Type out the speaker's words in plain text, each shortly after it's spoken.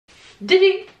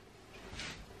Diddy,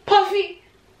 Puffy,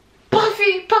 Puff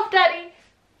Daddy.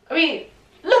 I mean,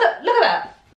 look at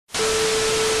that.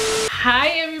 Hi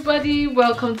everybody,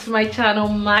 welcome to my channel.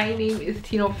 My name is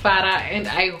Tino Farah and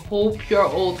I hope you're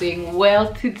all doing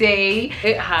well today.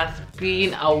 It has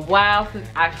been a while since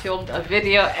I filmed a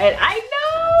video and I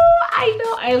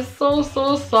know I am so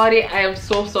sorry. I am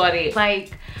so sorry.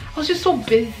 Like, I was just so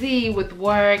busy with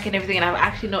work and everything, and I've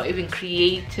actually not even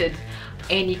created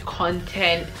any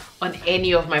content on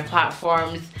any of my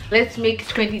platforms. Let's make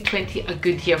 2020 a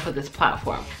good year for this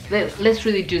platform. Let's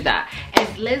really do that,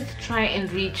 and let's try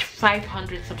and reach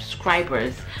 500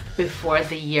 subscribers before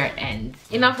the year ends.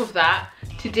 Enough of that.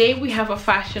 Today we have a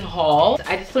fashion haul.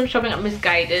 I did some shopping at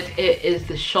Missguided. It is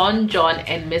the Sean John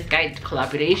and Missguided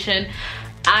collaboration.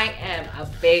 I am a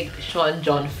big Sean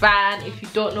John fan. If you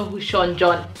don't know who Sean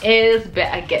John is,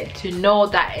 better get to know.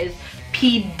 That is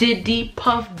P Diddy,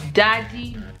 Puff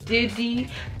Daddy,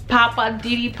 Diddy, Papa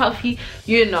Diddy, Puffy.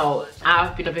 You know,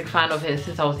 I've been a big fan of his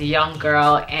since I was a young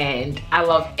girl, and I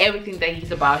love everything that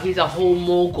he's about. He's a whole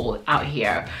mogul out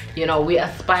here. You know, we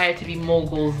aspire to be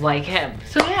moguls like him.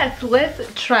 So yes, let's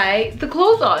try the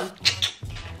clothes on.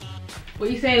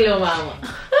 What you saying, little mama?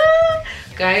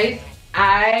 Guys,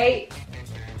 I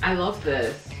love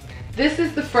this. This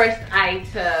is the first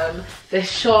item, the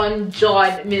Sean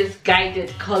John Missguided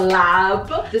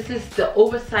collab. This is the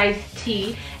oversized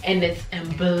tee and it's in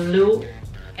blue,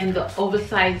 and the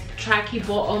oversized tracky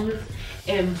bottoms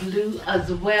in blue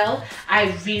as well.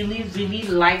 I really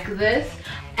like this.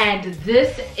 And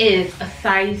this is a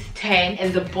size 10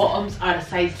 and the bottoms are a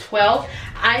size 12.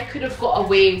 I could have got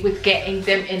away with getting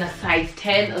them in a size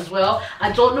 10 as well.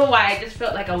 I don't know why, I just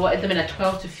felt like I wanted them in a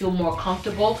 12 to feel more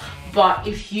comfortable. But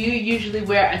if you usually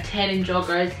wear a 10 in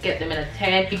joggers, get them in a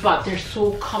 10. But they're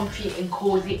so comfy and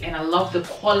cozy, and I love the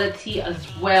quality as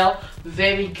well.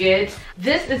 Very good.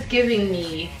 This is giving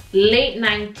me late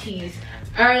 90s,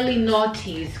 early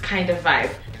noughties kind of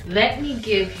vibe. Let me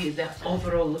give you the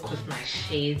overall look with my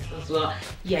shades as well.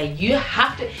 Yeah, you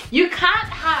can't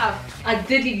have a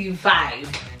Diddy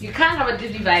vibe. You can't have a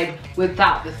Diddy vibe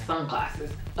without the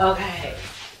sunglasses. Okay.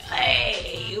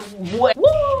 Hey, what?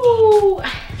 Woo!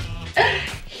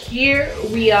 Here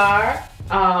we are,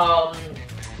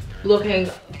 looking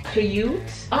cute.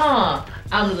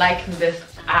 I'm liking this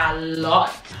a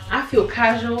lot. I feel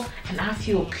casual and I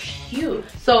feel cute.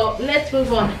 So let's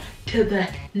move on to the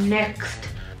next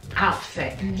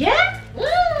outfit. Yeah.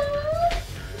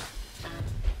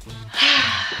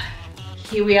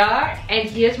 Here we are, and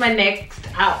here's my next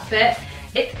outfit.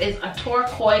 It is a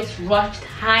turquoise rushed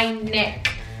high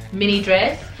neck mini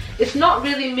dress. It's not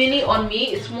really mini on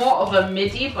me, it's more of a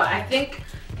midi, but I think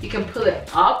you can pull it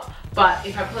up. But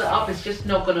if I pull it up, it's just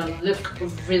not gonna look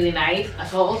really nice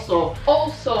at all. So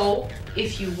also,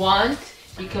 if you want,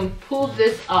 you can pull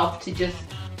this up to just,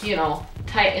 you know,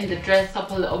 tighten the dress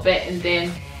up a little bit, and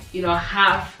then, you know,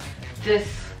 have this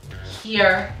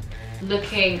here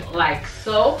looking like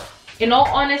so. In all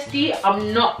honesty,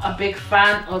 I'm not a big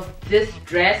fan of this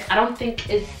dress. I don't think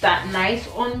it's that nice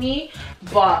on me,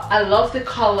 but I love the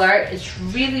color. It's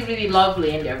really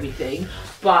lovely and everything,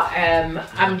 but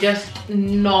I'm just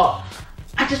not,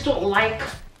 I just don't like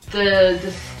the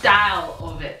style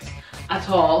of it at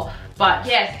all. But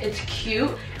yes, it's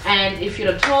cute, and if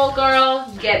you're a tall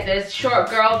girl, get this. Short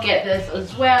girl, get this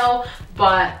as well.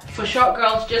 But for short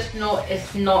girls, just know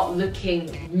it's not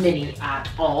looking mini at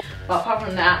all. But apart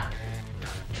from that,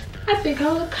 I think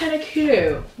I look kind of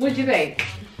cute. What do you think?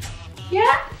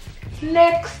 Yeah?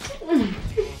 Next.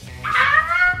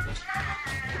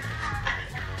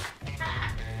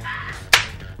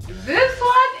 This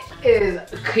one is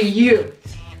cute.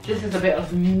 This is a bit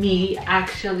of me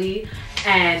actually,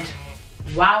 and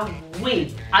wow,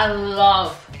 I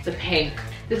love the pink.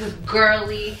 This is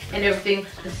girly and everything.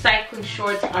 The cycling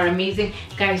shorts are amazing.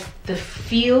 Guys, the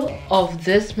feel of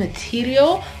this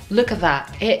material, look at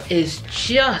that. It is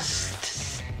just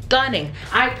stunning.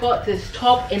 I got this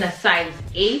top in a size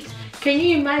 8. Can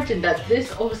you imagine that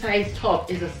this oversized top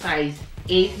is a size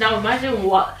 8? Now imagine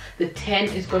what the 10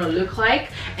 is gonna look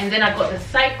like. And then I got the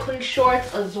cycling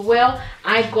shorts as well.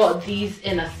 I got these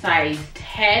in a size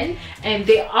 10 and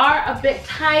they are a bit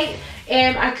tight.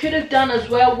 And I could have done as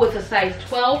well with a size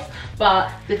 12,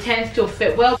 but the 10 still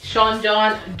fit well. Sean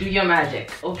John, do your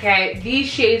magic, okay? These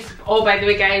shades, oh, by the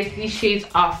way, guys, these shades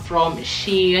are from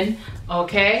Shein,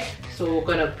 okay? So we're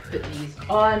gonna put these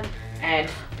on, and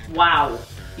wow,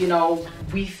 you know,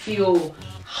 we feel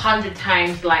 100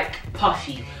 times like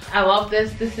Puffy. I love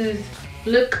this. This is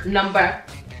look number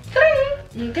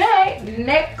 3. Okay,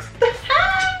 next.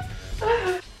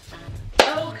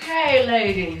 Okay,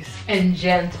 ladies and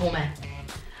gentlemen,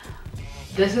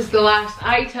 this is the last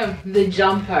item, the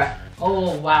jumper.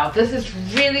 Oh wow, this is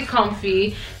really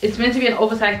comfy. It's meant to be an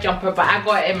oversized jumper, but I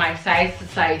got it in my size,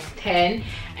 size 10,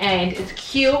 and it's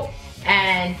cute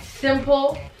and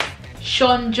simple.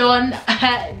 Sean John,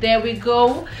 there we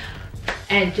go.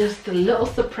 And just a little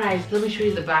surprise, let me show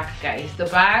you the back, guys. The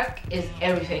back is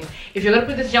everything. If you're gonna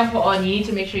put this jumper on, you need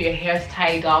to make sure your hair's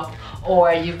tied up,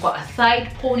 or you've got a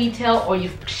side ponytail, or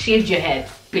you've shaved your head,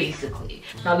 basically.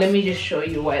 Now let me just show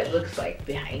you what it looks like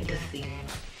behind the scenes.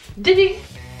 Diddy,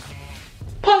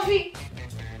 Puffy,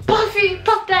 Puffy,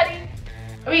 Puff Daddy.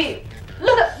 I mean,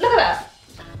 look at that.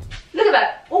 Look at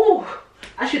that. Ooh,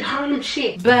 I should Harlem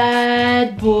shake.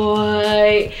 Bad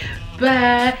boy,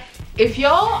 bad. If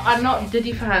y'all are not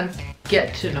Diddy fans,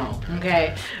 get to know,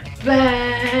 okay?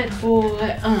 Bad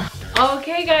boy.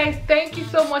 Okay guys, thank you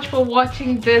so much for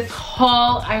watching this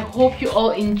haul. I hope you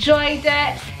all enjoyed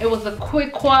it. It was a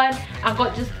quick one. I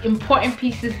got just important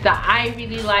pieces that I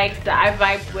really like, that I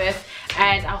vibe with,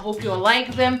 and I hope you'll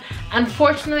like them.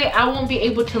 Unfortunately, I won't be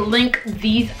able to link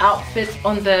these outfits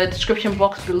on the description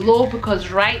box below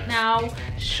because right now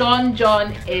Sean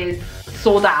John is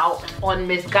sold out on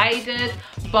Missguided,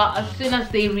 but as soon as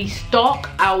they restock,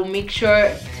 I will make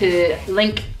sure to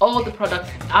link all the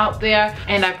products out there.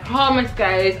 And I promise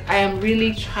guys, I am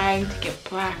really trying to get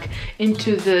back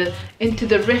into the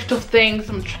rift of things.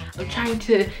 I'm trying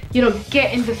to, you know,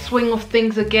 get in the swing of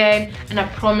things again, and I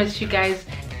promise you guys,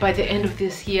 by the end of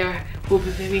this year, we'll be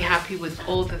very happy with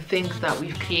all the things that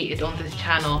we've created on this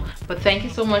channel. But thank you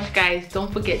so much guys.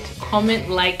 Don't forget to comment,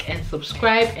 like, and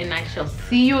subscribe, and I shall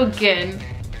see you again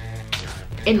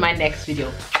in my next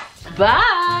video.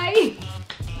 Bye.